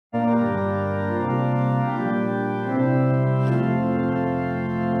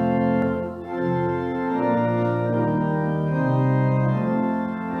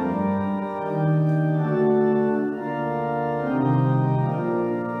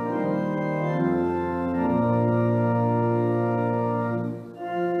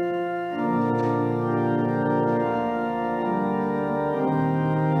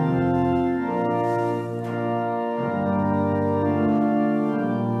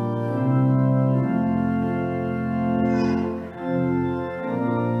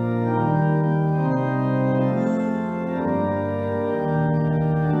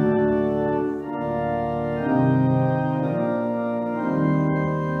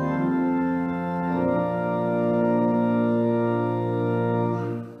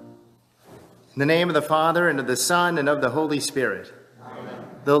In the name of the Father, and of the Son, and of the Holy Spirit. Amen.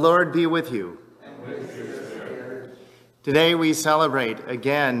 The Lord be with you. And with your spirit. Today we celebrate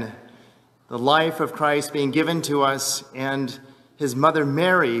again the life of Christ being given to us, and his mother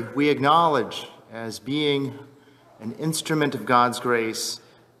Mary we acknowledge as being an instrument of God's grace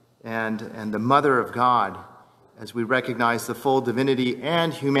and the mother of God, as we recognize the full divinity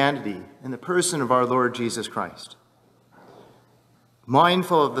and humanity in the person of our Lord Jesus Christ.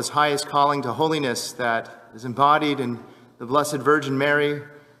 Mindful of this highest calling to holiness that is embodied in the Blessed Virgin Mary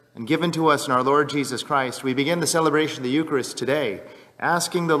and given to us in our Lord Jesus Christ, we begin the celebration of the Eucharist today,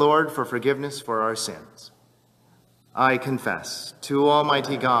 asking the Lord for forgiveness for our sins. I confess to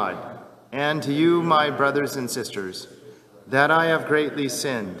Almighty God and to you, my brothers and sisters, that I have greatly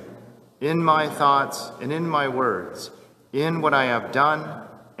sinned in my thoughts and in my words, in what I have done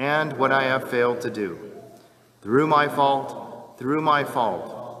and what I have failed to do, through my fault, through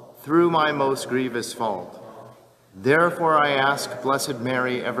my most grievous fault. Therefore I ask Blessed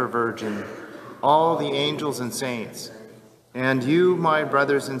Mary, ever Virgin, all the angels and saints, and you, my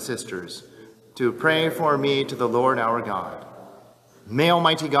brothers and sisters, to pray for me to the Lord our God. May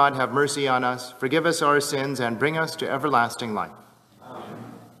Almighty God have mercy on us, forgive us our sins, and bring us to everlasting life.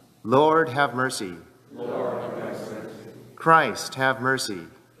 Lord, have mercy. Lord, have mercy. Christ, have mercy.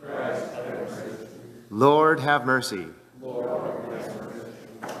 Christ, have mercy. Lord, have mercy. Lord, have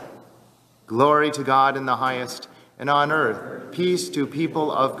mercy. Glory to God in the highest, and on earth peace to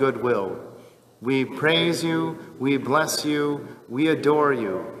people of good will. We praise you, we bless you, we adore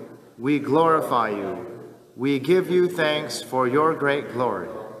you, we glorify you. We give you thanks for your great glory.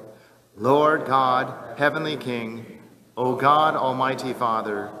 Lord God, heavenly King, O God, almighty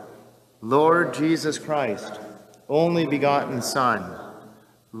Father, Lord Jesus Christ, only begotten Son,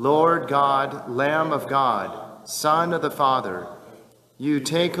 Lord God, Lamb of God, Son of the Father, you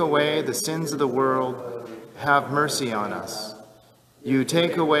take away the sins of the world, have mercy on us. You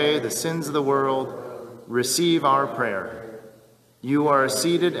take away the sins of the world, receive our prayer. You are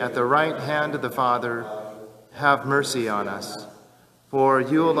seated at the right hand of the Father, have mercy on us. For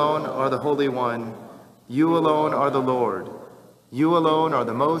you alone are the Holy One, you alone are the Lord, you alone are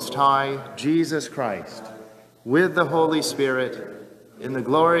the Most High, Jesus Christ, with the Holy Spirit, in the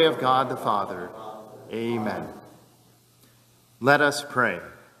glory of God the Father. Amen. Let us pray.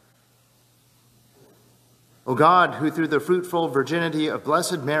 O God, who through the fruitful virginity of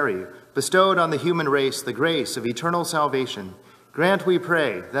Blessed Mary bestowed on the human race the grace of eternal salvation, grant, we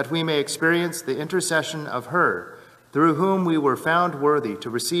pray, that we may experience the intercession of her, through whom we were found worthy to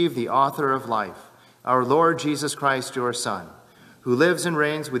receive the author of life, our Lord Jesus Christ, your Son, who lives and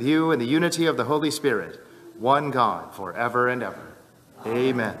reigns with you in the unity of the Holy Spirit, one God, forever and ever.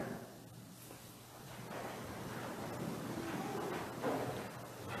 Amen.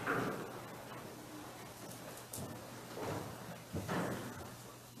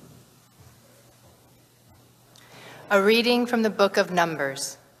 A reading from the book of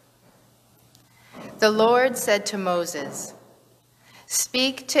Numbers. The Lord said to Moses,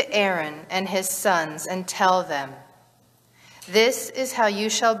 "Speak to Aaron and his sons and tell them, this is how you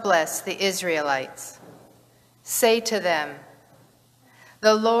shall bless the Israelites. Say to them,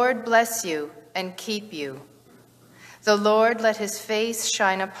 the Lord bless you and keep you. The Lord let his face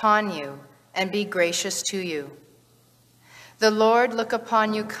shine upon you and be gracious to you. The Lord look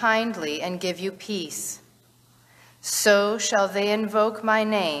upon you kindly and give you peace. So shall they invoke my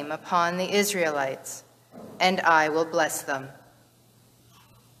name upon the Israelites, and I will bless them."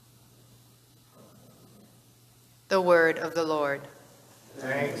 The word of the Lord.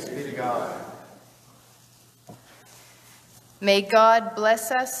 Thanks be to God. May God bless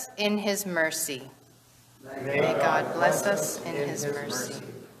us in his mercy. May God bless us in his mercy.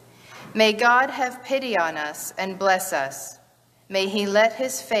 May God have pity on us and bless us. May he let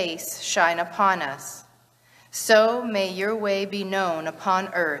his face shine upon us. So may your way be known upon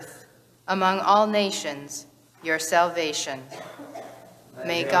earth, among all nations, your salvation.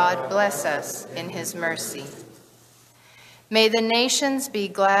 May God bless us in his mercy. May the nations be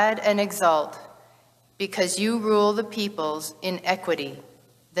glad and exult, because you rule the peoples in equity,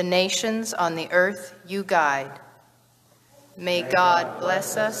 the nations on the earth you guide. May God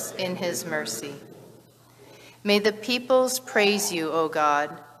bless us in his mercy. May the peoples praise you, O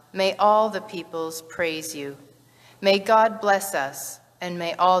God. May all the peoples praise you. May God bless us, and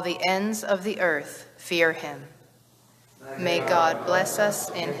may all the ends of the earth fear him. May God bless us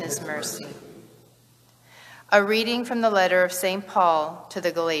in his mercy. A reading from the letter of St. Paul to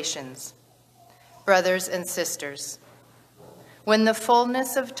the Galatians. Brothers and sisters, when the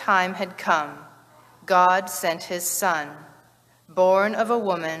fullness of time had come, God sent his Son, born of a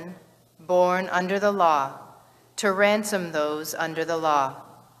woman, born under the law, to ransom those under the law,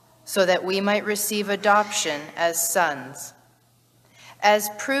 so that we might receive adoption as sons. As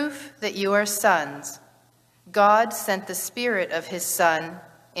proof that you are sons, God sent the Spirit of his Son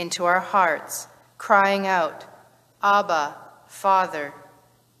into our hearts, crying out, Abba, Father.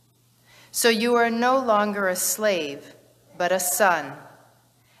 So you are no longer a slave, but a son,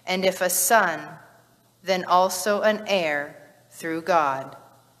 and if a son, then also an heir through God.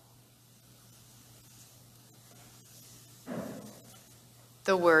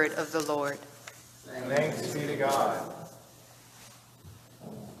 The word of the Lord. Thanks be to God.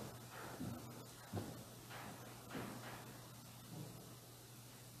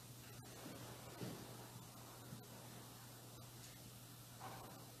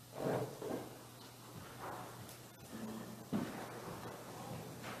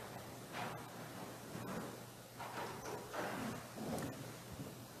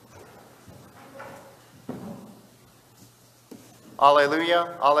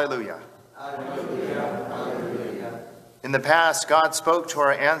 Alleluia, alleluia. Alleluia, alleluia. In the past, God spoke to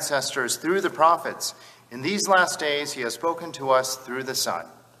our ancestors through the prophets. In these last days, he has spoken to us through the Son.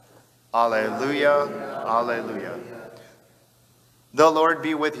 Alleluia, alleluia. The Lord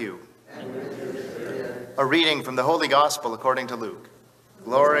be with you. And with your spirit. A reading from the Holy Gospel according to Luke.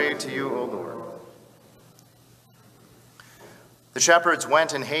 Glory to you, O Lord. The shepherds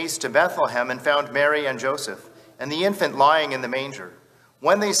went in haste to Bethlehem and found Mary and Joseph, and the infant lying in the manger.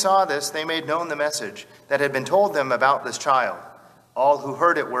 When they saw this, they made known the message that had been told them about this child. All who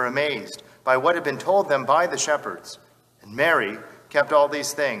heard it were amazed by what had been told them by the shepherds. And Mary kept all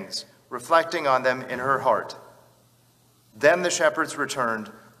these things, reflecting on them in her heart. Then the shepherds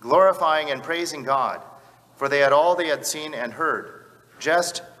returned, glorifying and praising God, for they had all they had seen and heard,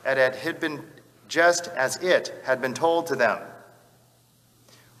 just as it had been told to them.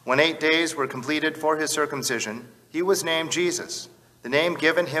 When 8 days were completed for his circumcision, he was named Jesus, the name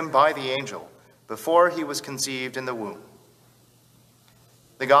given him by the angel, before he was conceived in the womb.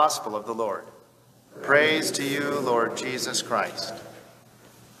 The Gospel of the Lord. Praise to you, Lord Jesus Christ.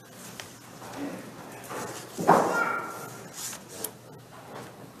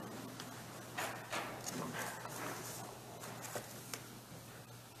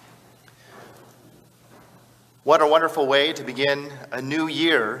 What a wonderful way to begin a new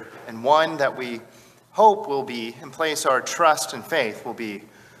year, and one that we hope will be, and place our trust and faith, will be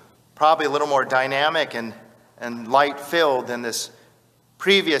probably a little more dynamic and light-filled than this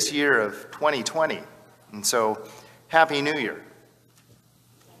previous year of 2020. And so, Happy New Year.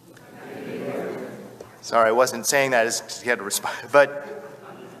 Sorry, I wasn't saying that as to get a response, but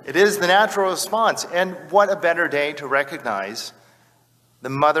it is the natural response. And what a better day to recognize the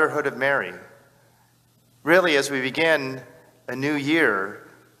motherhood of Mary. Really, as we begin a new year,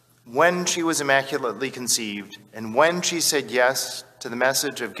 when she was immaculately conceived and when she said yes to the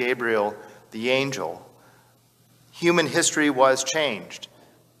message of Gabriel, the angel, human history was changed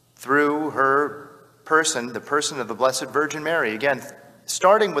through her person, the person of the Blessed Virgin Mary. Again,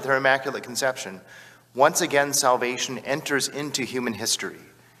 starting with her Immaculate Conception, once again salvation enters into human history.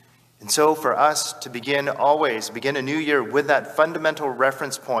 And so for us to begin a new year with that fundamental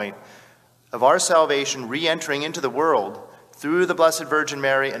reference point of our salvation re-entering into the world through the Blessed Virgin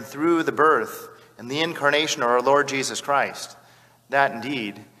Mary and through the birth and the incarnation of our Lord Jesus Christ, that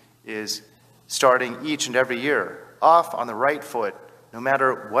indeed is starting each and every year off on the right foot, no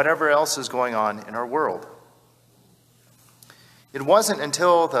matter whatever else is going on in our world. It wasn't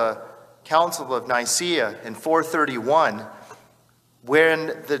until the Council of Nicaea in 431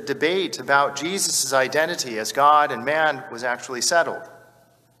 when the debate about Jesus' identity as God and man was actually settled.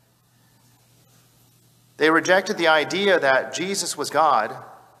 They rejected the idea that Jesus was God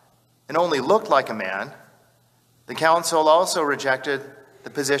and only looked like a man. The council also rejected the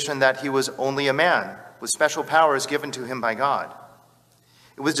position that he was only a man with special powers given to him by God.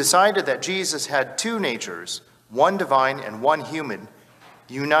 It was decided that Jesus had two natures, one divine and one human,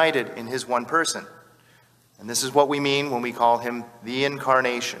 united in his one person. And this is what we mean when we call him the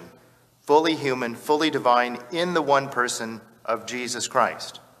Incarnation, fully human, fully divine in the one person of Jesus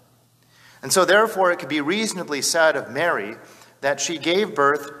Christ. And so therefore it could be reasonably said of Mary that she gave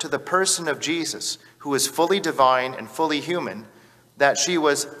birth to the person of Jesus, who is fully divine and fully human, that she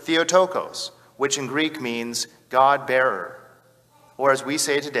was Theotokos, which in Greek means God-bearer. Or as we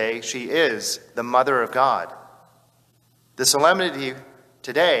say today, she is the Mother of God. The solemnity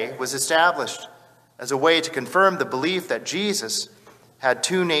today was established as a way to confirm the belief that Jesus had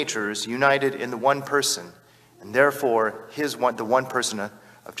two natures united in the one person, and therefore the one person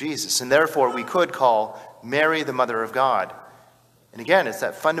of Jesus. And therefore we could call Mary the Mother of God. And again, it's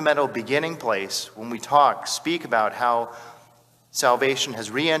that fundamental beginning place when we speak about how salvation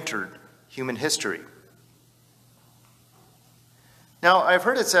has re-entered human history. Now, I've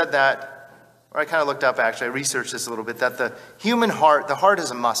heard it said that, or I kind of looked up actually, I researched this a little bit, that the heart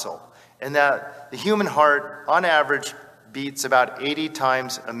is a muscle, and that the human heart, on average, beats about 80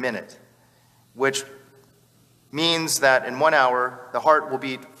 times a minute, which means that in 1 hour, the heart will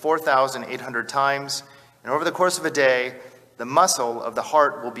beat 4,800 times, and over the course of a day, the muscle of the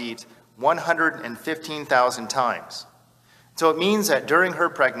heart will beat 115,000 times. So it means that during her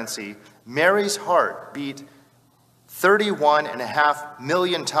pregnancy, Mary's heart beat 31.5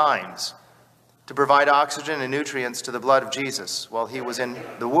 million times to provide oxygen and nutrients to the blood of Jesus while he was in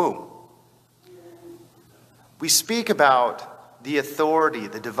the womb. We speak about the authority,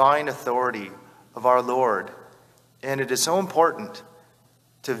 the divine authority of our Lord, and it is so important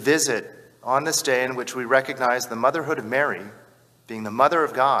to visit on this day in which we recognize the motherhood of Mary, being the mother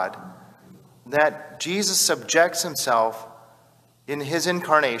of God, that Jesus subjects himself in his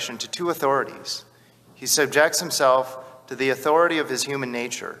incarnation to two authorities. He subjects himself to the authority of his human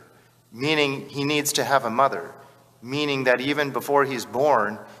nature, meaning he needs to have a mother, meaning that even before he's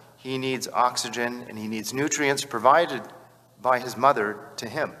born, he needs oxygen and he needs nutrients provided by his mother to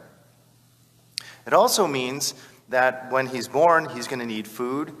him. It also means that when he's born, he's going to need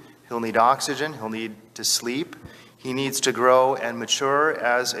food, he'll need oxygen, he'll need to sleep, he needs to grow and mature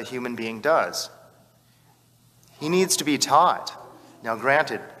as a human being does. He needs to be taught. Now,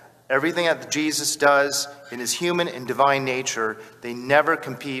 granted, everything that Jesus does in his human and divine nature, they never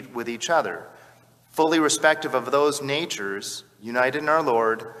compete with each other. Fully respective of those natures, united in our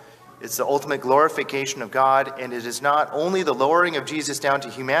Lord, it's the ultimate glorification of God, and it is not only the lowering of Jesus down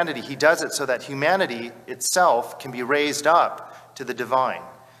to humanity, he does it so that humanity itself can be raised up to the divine.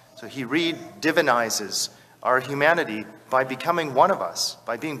 So he redivinizes our humanity by becoming one of us,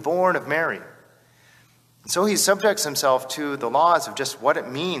 by being born of Mary. And so he subjects himself to the laws of just what it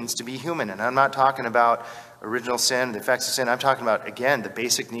means to be human. And I'm not talking about original sin, the effects of sin. I'm talking about, again, the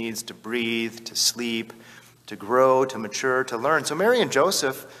basic needs to breathe, to sleep, to grow, to mature, to learn. So Mary and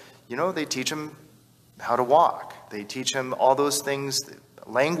Joseph, they teach him how to walk. They teach him all those things,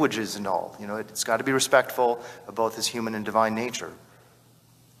 languages and all. It's got to be respectful of both his human and divine nature.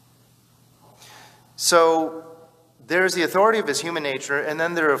 So there's the authority of his human nature, and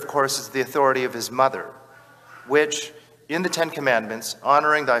then there, of course, is the authority of his mother, which in the Ten Commandments,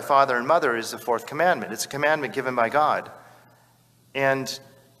 honoring thy father and mother is the fourth commandment. It's a commandment given by God. And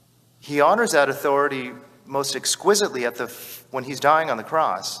he honors that authority most exquisitely when he's dying on the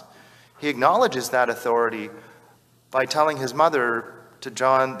cross. He acknowledges that authority by telling his mother to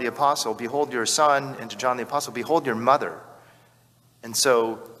John the Apostle, behold your son, and to John the Apostle, behold your mother. And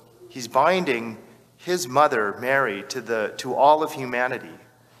so he's binding his mother, Mary, to all of humanity.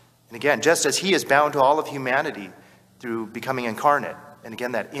 And again, just as he is bound to all of humanity through becoming incarnate, and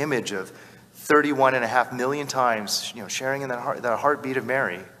again, that image of 31.5 million times, sharing in that heartbeat of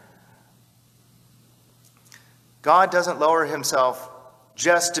Mary, God doesn't lower himself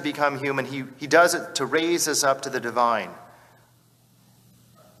just to become human. He does it to raise us up to the divine.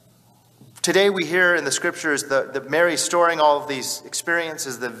 Today we hear in the scriptures that Mary storing all of these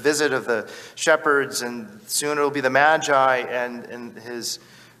experiences, the visit of the shepherds, and soon it will be the Magi, and his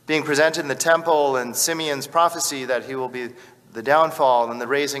being presented in the temple, and Simeon's prophecy that he will be the downfall and the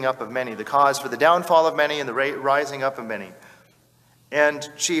raising up of many, the cause for the downfall of many and the rising up of many. And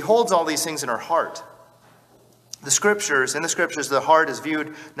she holds all these things in her heart. In the scriptures, the heart is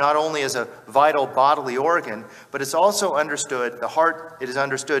viewed not only as a vital bodily organ, but it's also understood, the heart, it is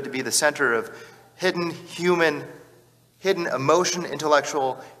understood to be the center of hidden emotion,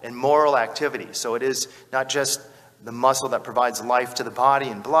 intellectual, and moral activity. So it is not just the muscle that provides life to the body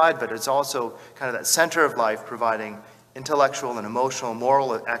and blood, but it's also kind of that center of life providing intellectual and emotional,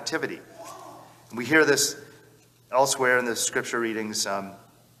 moral activity. And we hear this elsewhere in the scripture readings.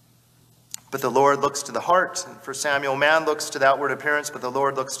 But the Lord looks to the heart. For Samuel, man looks to the outward appearance, but the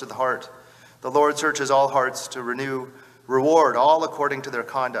Lord looks to the heart. The Lord searches all hearts to reward all according to their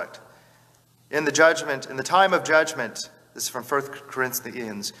conduct. In the time of judgment, this is from 1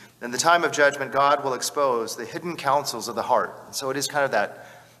 Corinthians, in the time of judgment, God will expose the hidden counsels of the heart. And so it is kind of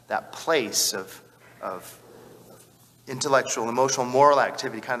that place of intellectual, emotional, moral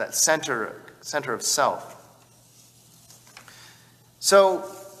activity, kind of that center of self. So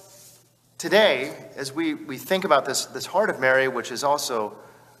today, as we think about this heart of Mary, which is also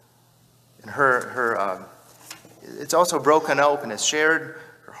in it's also broken open. It's shared.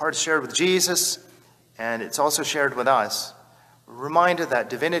 Her heart is shared with Jesus, and it's also shared with us. We're reminded that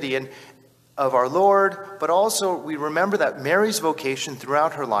divinity, and of our Lord, but also we remember that Mary's vocation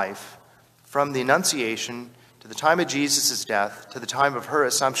throughout her life, from the Annunciation to the time of Jesus' death to the time of her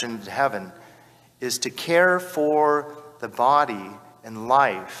assumption into heaven, is to care for the body and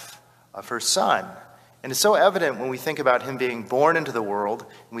life of her Son. And it's so evident when we think about him being born into the world,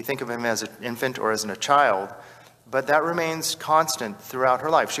 and we think of him as an infant or as a child, but that remains constant throughout her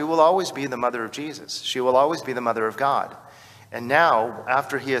life. She will always be the mother of Jesus. She will always be the mother of God. And now,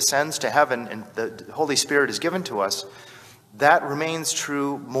 after he ascends to heaven and the Holy Spirit is given to us, that remains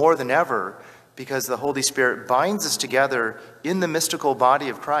true more than ever, because the Holy Spirit binds us together in the mystical body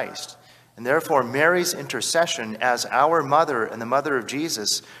of Christ. And therefore, Mary's intercession as our mother and the mother of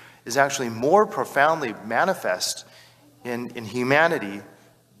Jesus is actually more profoundly manifest in humanity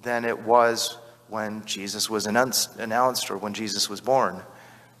than it was when Jesus was announced or when Jesus was born.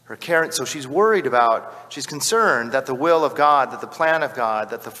 Her care, so she's concerned that the will of God, that the plan of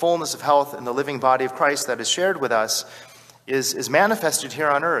God, that the fullness of health in the living body of Christ that is shared with us is manifested here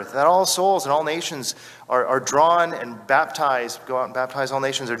on earth, that all souls and all nations are drawn and baptized, go out and baptize all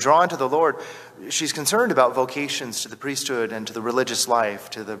nations, are drawn to the Lord. She's concerned about vocations to the priesthood and to the religious life,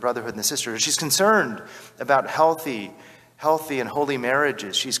 to the brotherhood and the sisterhood. She's concerned about healthy and holy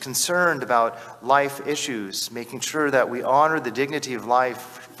marriages. She's concerned about life issues, making sure that we honor the dignity of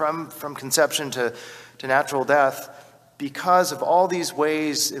life from conception to natural death, because of all these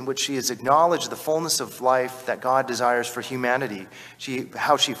ways in which she has acknowledged the fullness of life that God desires for humanity.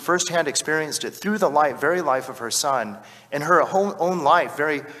 How she firsthand experienced it through the very life of her Son, and her own life,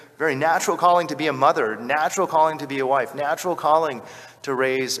 very, very natural calling to be a mother, natural calling to be a wife, natural calling to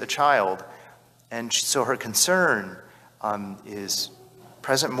raise a child. And so her concern is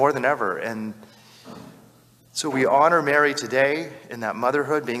present more than ever. And so we honor Mary today in that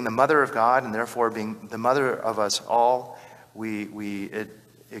motherhood, being the mother of God and therefore being the mother of us all. We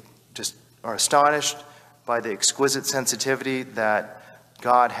just are astonished by the exquisite sensitivity that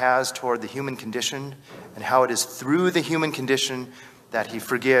God has toward the human condition, and how it is through the human condition that he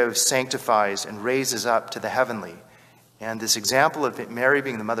forgives, sanctifies, and raises up to the heavenly. And this example of Mary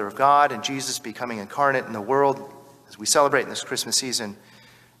being the mother of God and Jesus becoming incarnate in the world, as we celebrate in this Christmas season,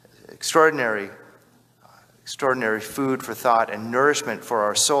 extraordinary food for thought and nourishment for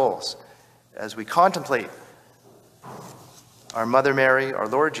our souls as we contemplate our Mother Mary, our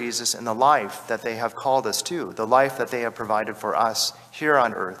Lord Jesus, and the life that they have called us to, the life that they have provided for us here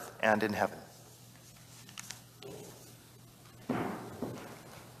on earth and in heaven.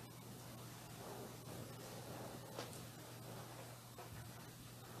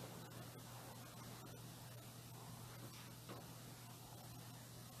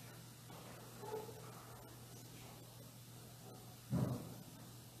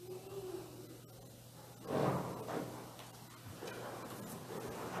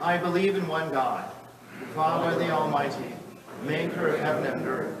 I believe in one God, the Father, the Almighty, maker of heaven and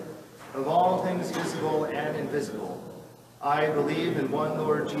earth, of all things visible and invisible. I believe in one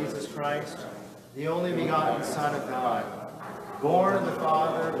Lord Jesus Christ, the only begotten Son of God, born of the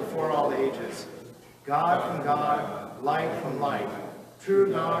Father before all ages, God from God, light from light,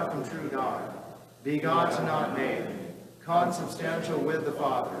 true God from true God, begotten, not made, consubstantial with the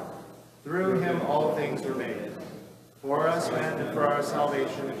Father. Through him all things were made. For us men and for our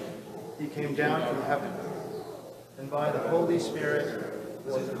salvation, he came down from heaven, and by the Holy Spirit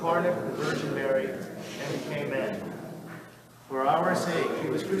was incarnate with the Virgin Mary, and became man. For our sake he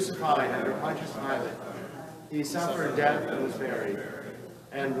was crucified under Pontius Pilate. He suffered death and was buried,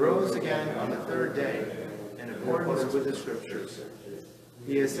 and rose again on the third day, in accordance with the Scriptures.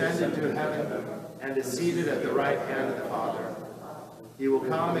 He ascended to heaven, and is seated at the right hand of the Father. He will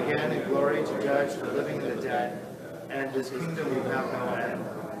come again in glory to judge the living and the dead, and his kingdom will have no end.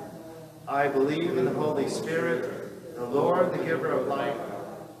 I believe in the Holy Spirit, the Lord, the giver of life,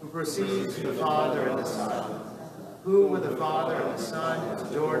 who proceeds from the Father and the Son, who with the Father and the Son is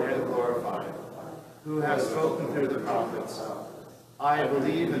adored and glorified, who has spoken through the prophets. I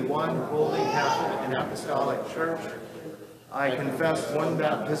believe in one holy Catholic and Apostolic Church. I confess one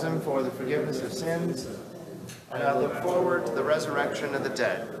baptism for the forgiveness of sins, and I look forward to the resurrection of the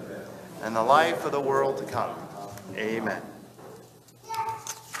dead and the life of the world to come. Amen.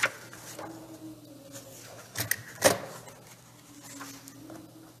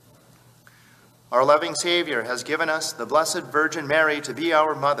 Our loving Savior has given us the Blessed Virgin Mary to be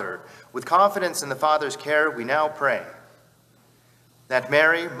our mother. With confidence in the Father's care, we now pray that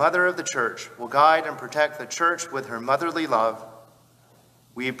Mary, Mother of the Church, will guide and protect the Church with her motherly love.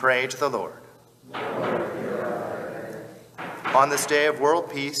 We pray to the Lord. On this day of world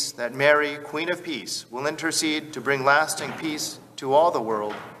peace, that Mary, Queen of Peace, will intercede to bring lasting peace to all the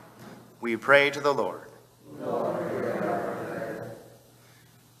world. We pray to the Lord.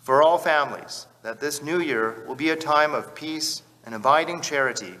 For all families, that this new year will be a time of peace and abiding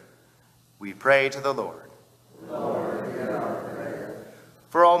charity, we pray to the Lord.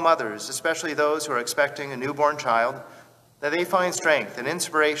 For all mothers, especially those who are expecting a newborn child, that they find strength and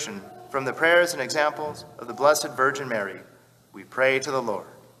inspiration from the prayers and examples of the Blessed Virgin Mary, we pray to the Lord.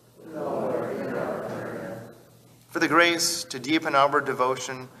 For the grace to deepen our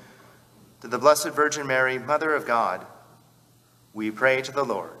devotion to the Blessed Virgin Mary, Mother of God, we pray to the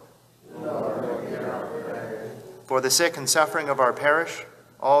Lord. For the sick and suffering of our parish,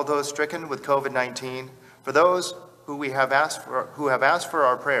 all those stricken with COVID-19, for those who have asked for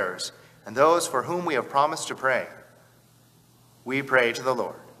our prayers, and those for whom we have promised to pray, we pray to the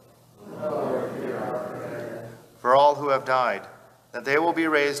Lord. For all who have died, that they will be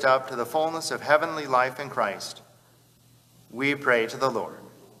raised up to the fullness of heavenly life in Christ, we pray to the Lord.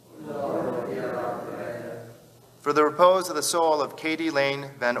 For the repose of the soul of Katie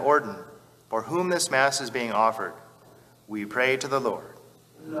Lane Van Orden, for whom this Mass is being offered, we pray to the Lord.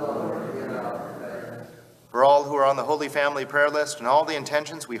 For all who are on the Holy Family prayer list and all the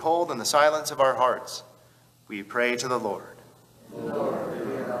intentions we hold in the silence of our hearts, we pray to the Lord.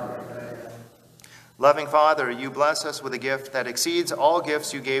 Loving Father, you bless us with a gift that exceeds all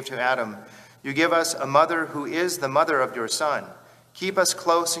gifts you gave to Adam. You give us a mother who is the mother of your Son. Keep us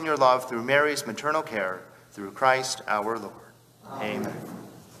close in your love through Mary's maternal care, through Christ our Lord. Amen.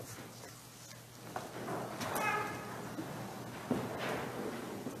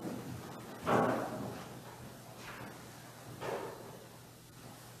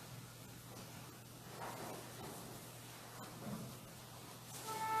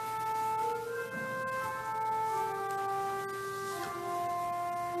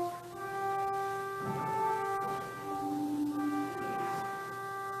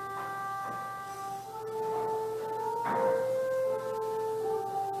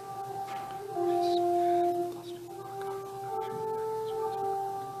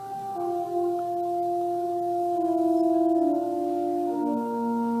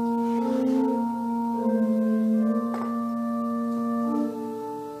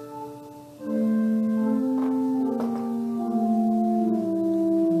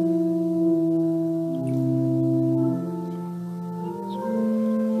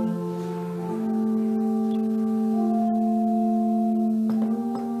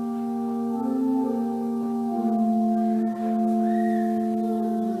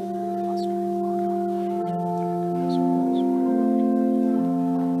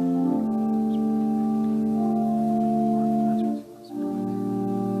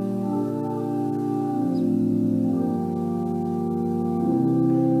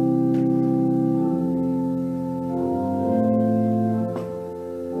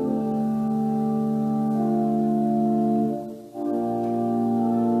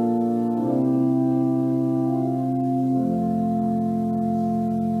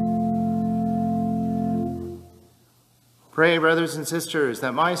 Pray, brothers and sisters,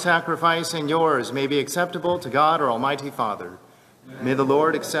 that my sacrifice and yours may be acceptable to God, our Almighty Father. May the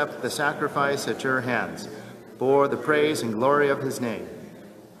Lord accept the sacrifice at your hands for the praise and glory of his name,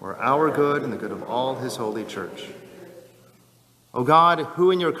 for our good and the good of all his holy church. O God,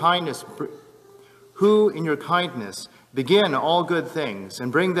 who in your kindness begin all good things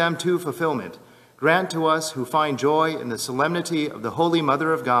and bring them to fulfillment, grant to us who find joy in the solemnity of the Holy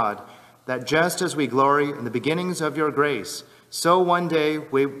Mother of God, that just as we glory in the beginnings of your grace, so one day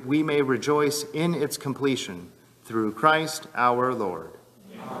we may rejoice in its completion, through Christ our Lord.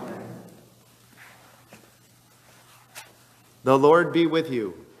 Amen. The Lord be with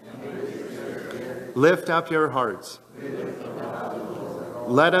you. Lift up your hearts.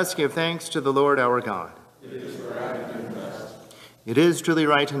 Let us give thanks to the Lord our God. It is truly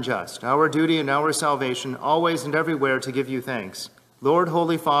right and just, our duty and our salvation, always and everywhere to give you thanks, Lord,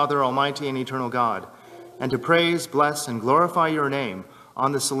 Holy Father, Almighty and eternal God, and to praise, bless, and glorify your name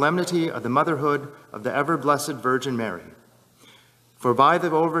on the solemnity of the motherhood of the ever-blessed Virgin Mary. For by the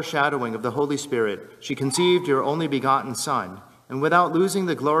overshadowing of the Holy Spirit, she conceived your only begotten Son, and without losing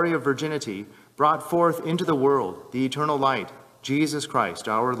the glory of virginity, brought forth into the world the eternal light, Jesus Christ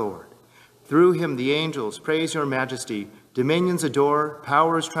our Lord. Through him the angels praise your majesty, dominions adore,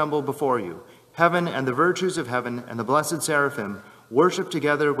 powers tremble before you. Heaven and the virtues of heaven and the blessed seraphim worship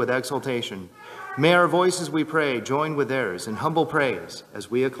together with exultation. May our voices, we pray, join with theirs in humble praise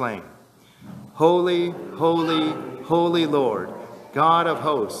as we acclaim. Holy, holy, holy Lord, God of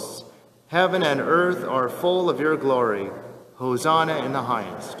hosts, heaven and earth are full of your glory. Hosanna in the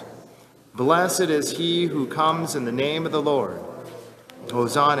highest. Blessed is he who comes in the name of the Lord.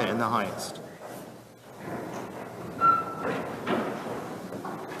 Hosanna in the highest.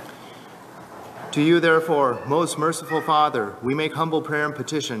 To you, therefore, most merciful Father, we make humble prayer and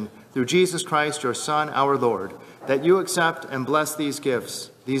petition through Jesus Christ, your Son, our Lord, that you accept and bless these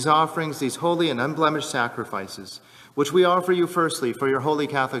gifts, these offerings, these holy and unblemished sacrifices, which we offer you firstly for your holy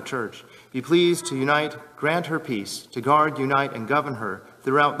Catholic Church. Be pleased to unite, grant her peace, to guard, unite, and govern her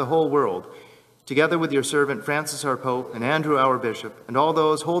throughout the whole world, together with your servant Francis our Pope and Andrew our Bishop, and all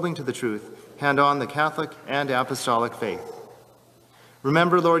those holding to the truth, hand on the Catholic and apostolic faith.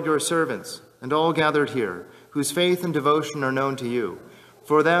 Remember, Lord, your servants, and all gathered here, whose faith and devotion are known to you.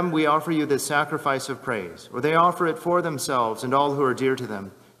 For them we offer you this sacrifice of praise, or they offer it for themselves and all who are dear to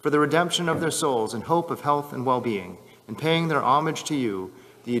them, for the redemption of their souls and hope of health and well-being, and paying their homage to you,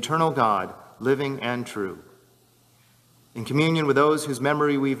 the eternal God, living and true. In communion with those whose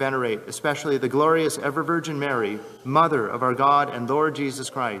memory we venerate, especially the glorious ever-Virgin Mary, Mother of our God and Lord Jesus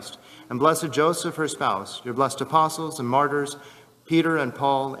Christ, and blessed Joseph, her spouse, your blessed apostles and martyrs, Peter and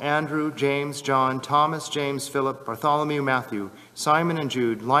Paul, Andrew, James, John, Thomas, James, Philip, Bartholomew, Matthew, Simon and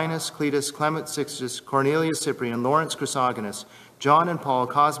Jude, Linus, Cletus, Clement, Sixtus, Cornelius, Cyprian, Lawrence, Chrysogonus, John and Paul,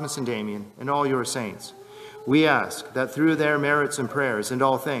 Cosmas and Damian, and all your saints. We ask that through their merits and prayers and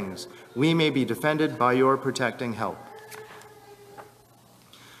all things, we may be defended by your protecting help.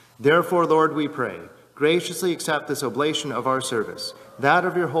 Therefore, Lord, we pray, graciously accept this oblation of our service, that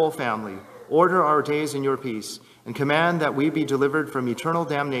of your whole family, order our days in your peace, and command that we be delivered from eternal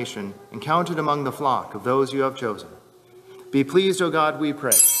damnation and counted among the flock of those you have chosen. Be pleased, O God, we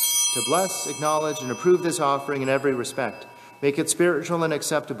pray, to bless, acknowledge, and approve this offering in every respect. Make it spiritual and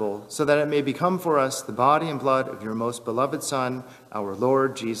acceptable, so that it may become for us the body and blood of your most beloved Son, our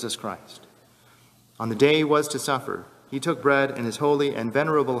Lord Jesus Christ. On the day he was to suffer, he took bread in his holy and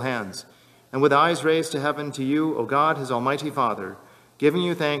venerable hands, and with eyes raised to heaven to you, O God, his almighty Father, giving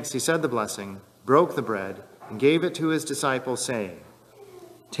you thanks, he said the blessing, broke the bread, and gave it to his disciples, saying,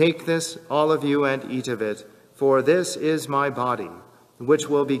 "Take this, all of you, and eat of it, for this is my body, which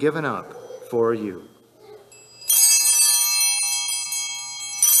will be given up for you."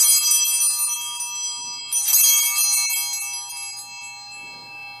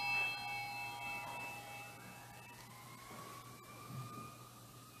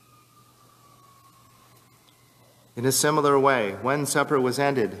 In a similar way, when supper was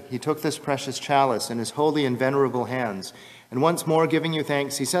ended, he took this precious chalice in his holy and venerable hands, and once more giving you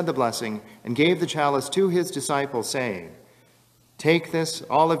thanks, he said the blessing, and gave the chalice to his disciples, saying, "Take this,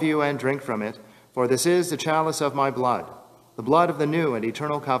 all of you, and drink from it, for this is the chalice of my blood, the blood of the new and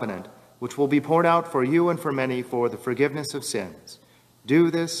eternal covenant, which will be poured out for you and for many for the forgiveness of sins.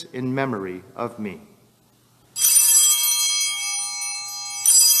 Do this in memory of me."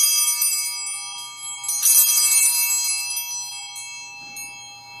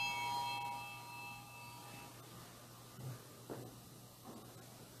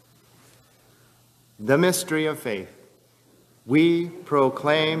 The mystery of faith. We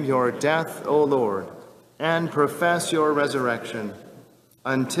proclaim your death, O Lord, and profess your resurrection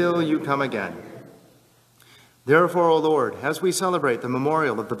until you come again. Therefore, O Lord, as we celebrate the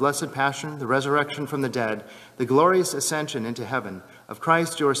memorial of the blessed Passion, the resurrection from the dead, the glorious ascension into heaven of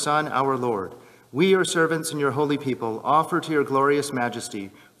Christ your Son, our Lord, we, your servants and your holy people, offer to your glorious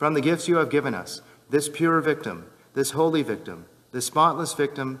majesty, from the gifts you have given us, this pure victim, this holy victim, this spotless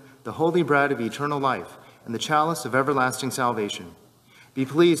victim, the holy bread of eternal life, and the chalice of everlasting salvation. Be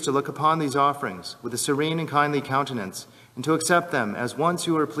pleased to look upon these offerings with a serene and kindly countenance, and to accept them as once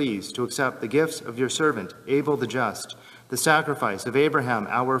you were pleased to accept the gifts of your servant, Abel the just, the sacrifice of Abraham,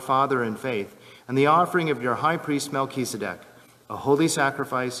 our father in faith, and the offering of your high priest Melchizedek, a holy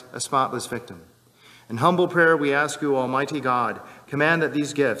sacrifice, a spotless victim. In humble prayer we ask you, Almighty God, command that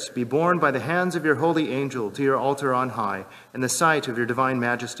these gifts be borne by the hands of your holy angel to your altar on high, in the sight of your divine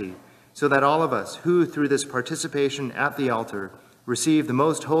majesty, so that all of us who, through this participation at the altar, receive the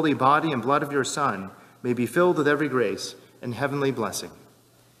most holy body and blood of your Son, may be filled with every grace and heavenly blessing.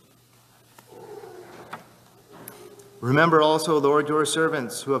 Remember also, Lord, your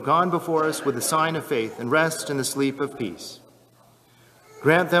servants who have gone before us with the sign of faith and rest in the sleep of peace.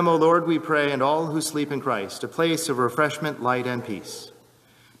 Grant them, O Lord, we pray, and all who sleep in Christ, a place of refreshment, light, and peace.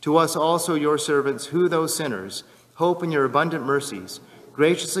 To us also, your servants, who, though sinners, hope in your abundant mercies,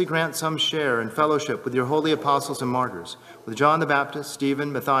 graciously grant some share and fellowship with your holy apostles and martyrs, with John the Baptist,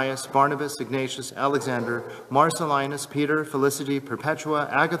 Stephen, Matthias, Barnabas, Ignatius, Alexander, Marcellinus, Peter, Felicity, Perpetua,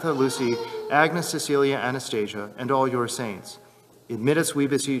 Agatha, Lucy, Agnes, Cecilia, Anastasia, and all your saints. Admit us, we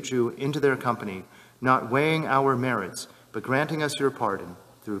beseech you, into their company, not weighing our merits, but granting us your pardon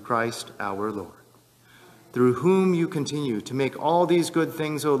through Christ our Lord. through whom you continue to make all these good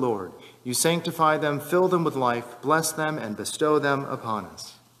things, O Lord. You sanctify them, fill them with life, bless them, and bestow them upon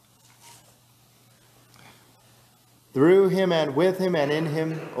us. Through him and with him and in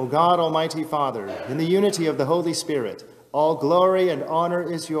him, O God, Almighty Father, in the unity of the Holy Spirit, all glory and honor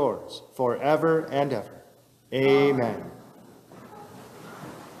is yours forever and ever. Amen.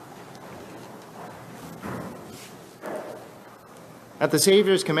 At the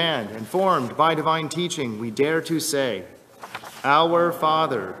Savior's command, informed by divine teaching, we dare to say, Our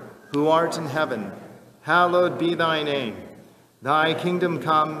Father, who art in heaven, hallowed be thy name. Thy kingdom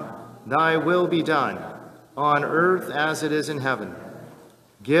come, thy will be done, on earth as it is in heaven.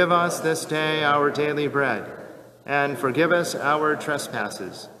 Give us this day our daily bread, and forgive us our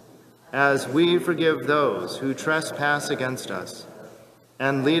trespasses, as we forgive those who trespass against us.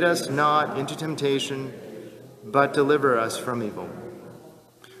 And lead us not into temptation, but deliver us from evil.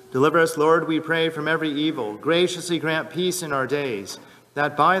 Deliver us, Lord, we pray, from every evil. Graciously grant peace in our days,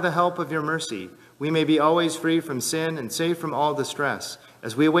 that by the help of your mercy we may be always free from sin and safe from all distress,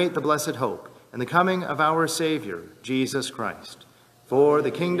 as we await the blessed hope and the coming of our Savior, Jesus Christ. For the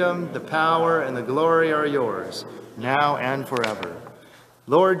kingdom, the power, and the glory are yours, now and forever.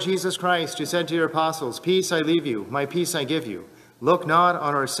 Lord Jesus Christ, who said to your apostles, Peace I leave you, my peace I give you, look not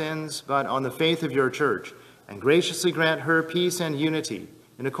on our sins, but on the faith of your church, and graciously grant her peace and unity,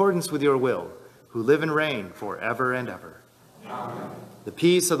 in accordance with your will, who live and reign forever and ever. Amen. The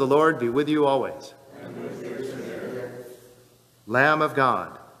peace of the Lord be with you always. And with your spirit. Lamb of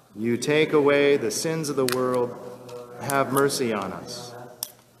God, you take away the sins of the world, have mercy on us.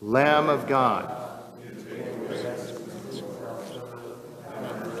 Lamb of God,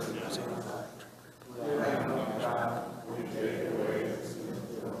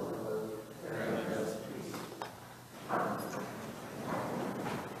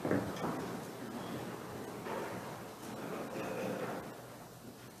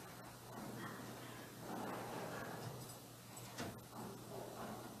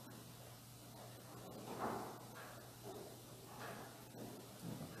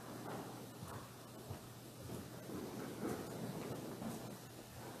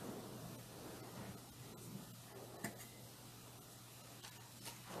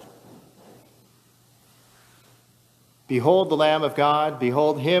 behold the Lamb of God,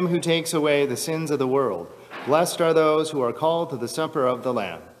 behold him who takes away the sins of the world. Blessed are those who are called to the supper of the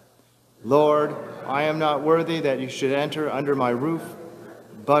Lamb. Lord, I am not worthy that you should enter under my roof,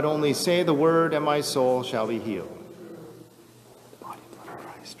 but only say the word and my soul shall be healed. The body and blood of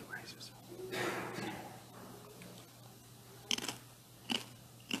Christ rises.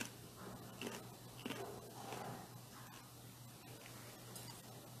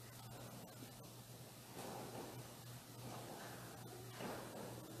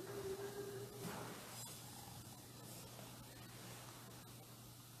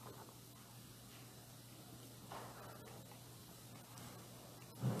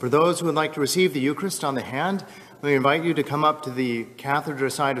 For those who would like to receive the Eucharist on the hand, we invite you to come up to the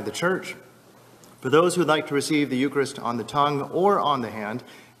cathedra side of the church. For those who would like to receive the Eucharist on the tongue or on the hand,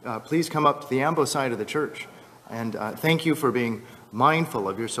 please come up to the ambo side of the church. And thank you for being mindful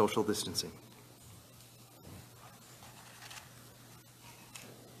of your social distancing.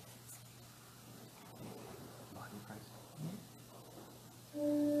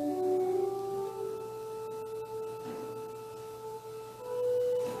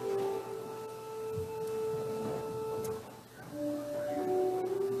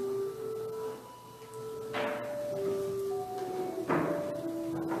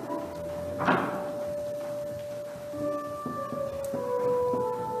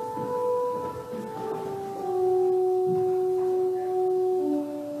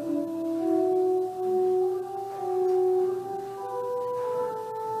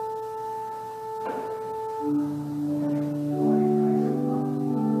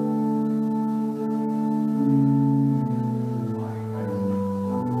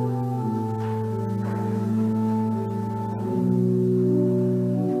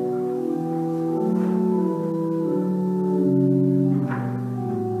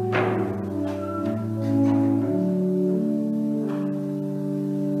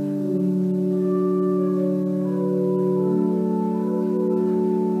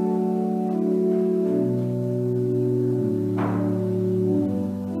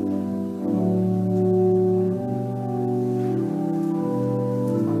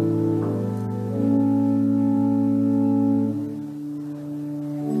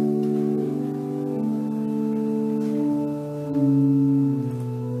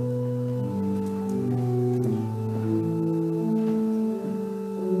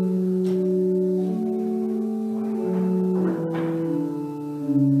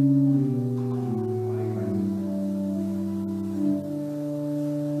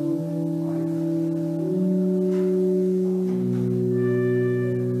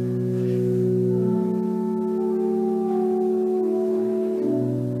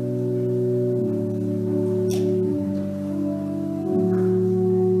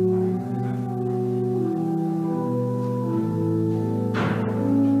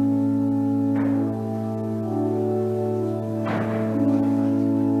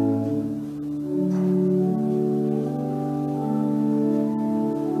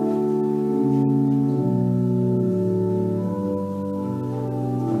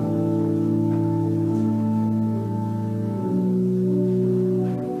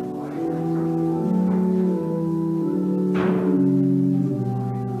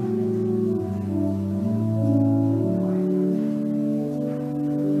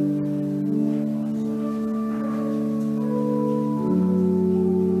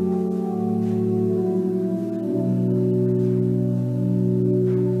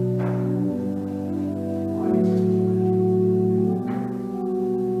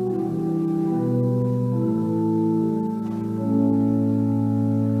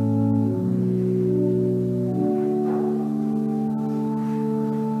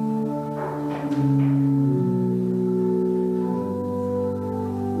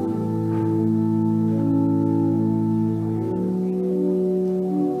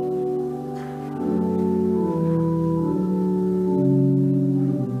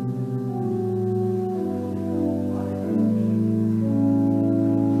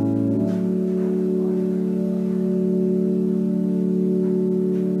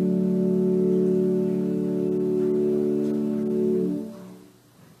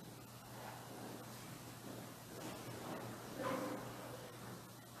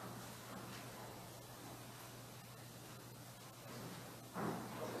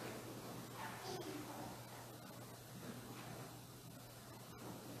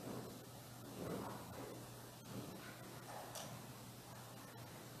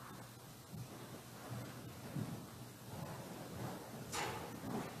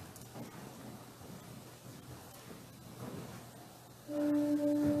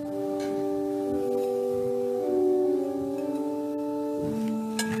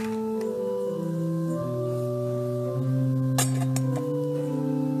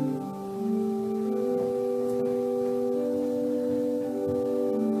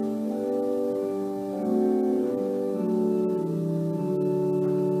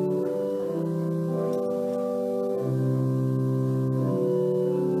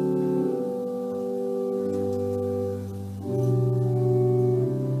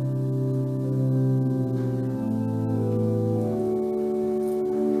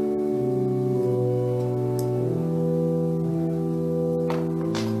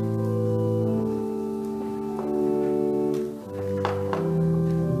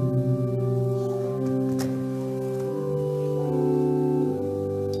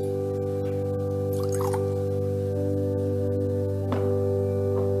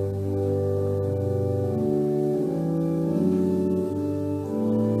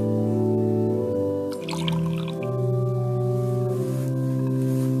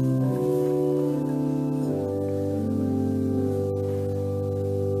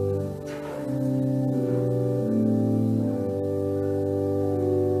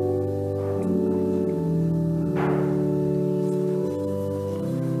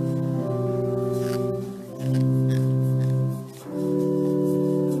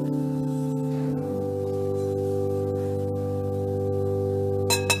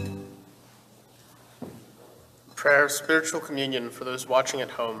 Prayer of spiritual communion for those watching at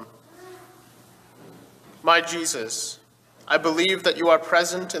home. My Jesus, I believe that you are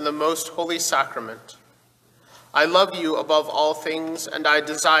present in the most holy sacrament. I love you above all things, and I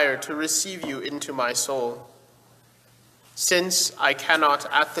desire to receive you into my soul. Since I cannot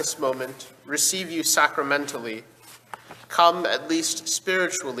at this moment receive you sacramentally, come at least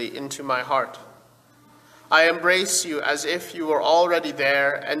spiritually into my heart. I embrace you as if you were already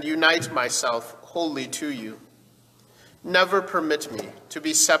there and unite myself wholly to you. Never permit me to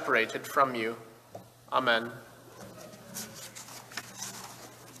be separated from you. Amen.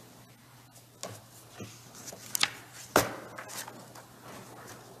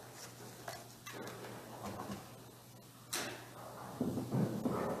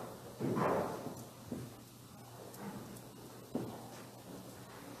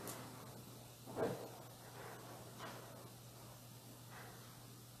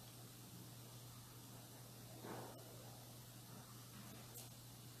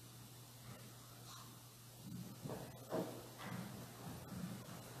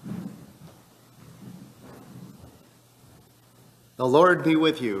 The Lord be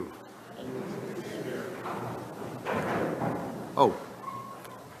with you. Oh,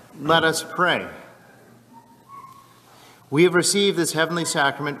 let us pray. We have received this heavenly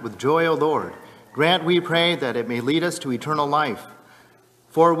sacrament with joy, O Lord. Grant, we pray, that it may lead us to eternal life.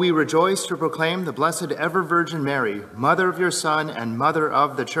 For we rejoice to proclaim the Blessed Ever Virgin Mary, Mother of your Son and Mother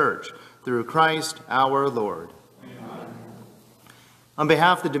of the Church, through Christ our Lord. Amen. On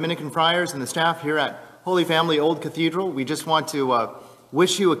behalf of the Dominican friars and the staff here at Holy Family Old Cathedral, we just want to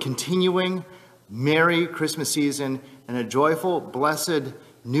wish you a continuing Merry Christmas season and a joyful, blessed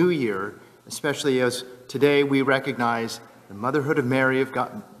New Year, especially as today we recognize the motherhood of Mary,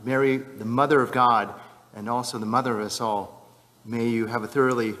 the Mother of God, and also the Mother of us all. May you have a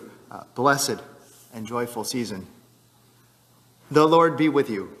thoroughly blessed and joyful season. The Lord be with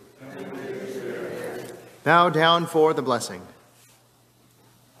you. Bow down for the blessing.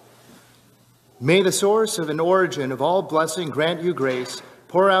 May the source of and origin of all blessing grant you grace,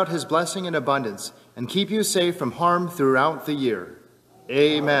 pour out his blessing in abundance, and keep you safe from harm throughout the year.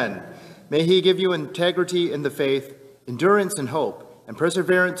 Amen. May he give you integrity in the faith, endurance in hope, and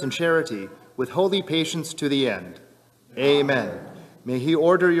perseverance in charity, with holy patience to the end. Amen. May he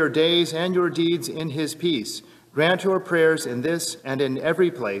order your days and your deeds in his peace, grant your prayers in this and in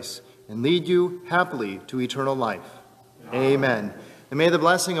every place, and lead you happily to eternal life. Amen. And may the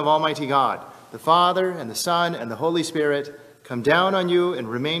blessing of Almighty God, the Father, and the Son, and the Holy Spirit come down on you and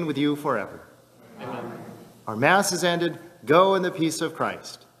remain with you forever. Amen. Our Mass is ended. Go in the peace of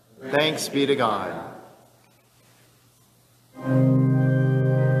Christ. Thanks be to God.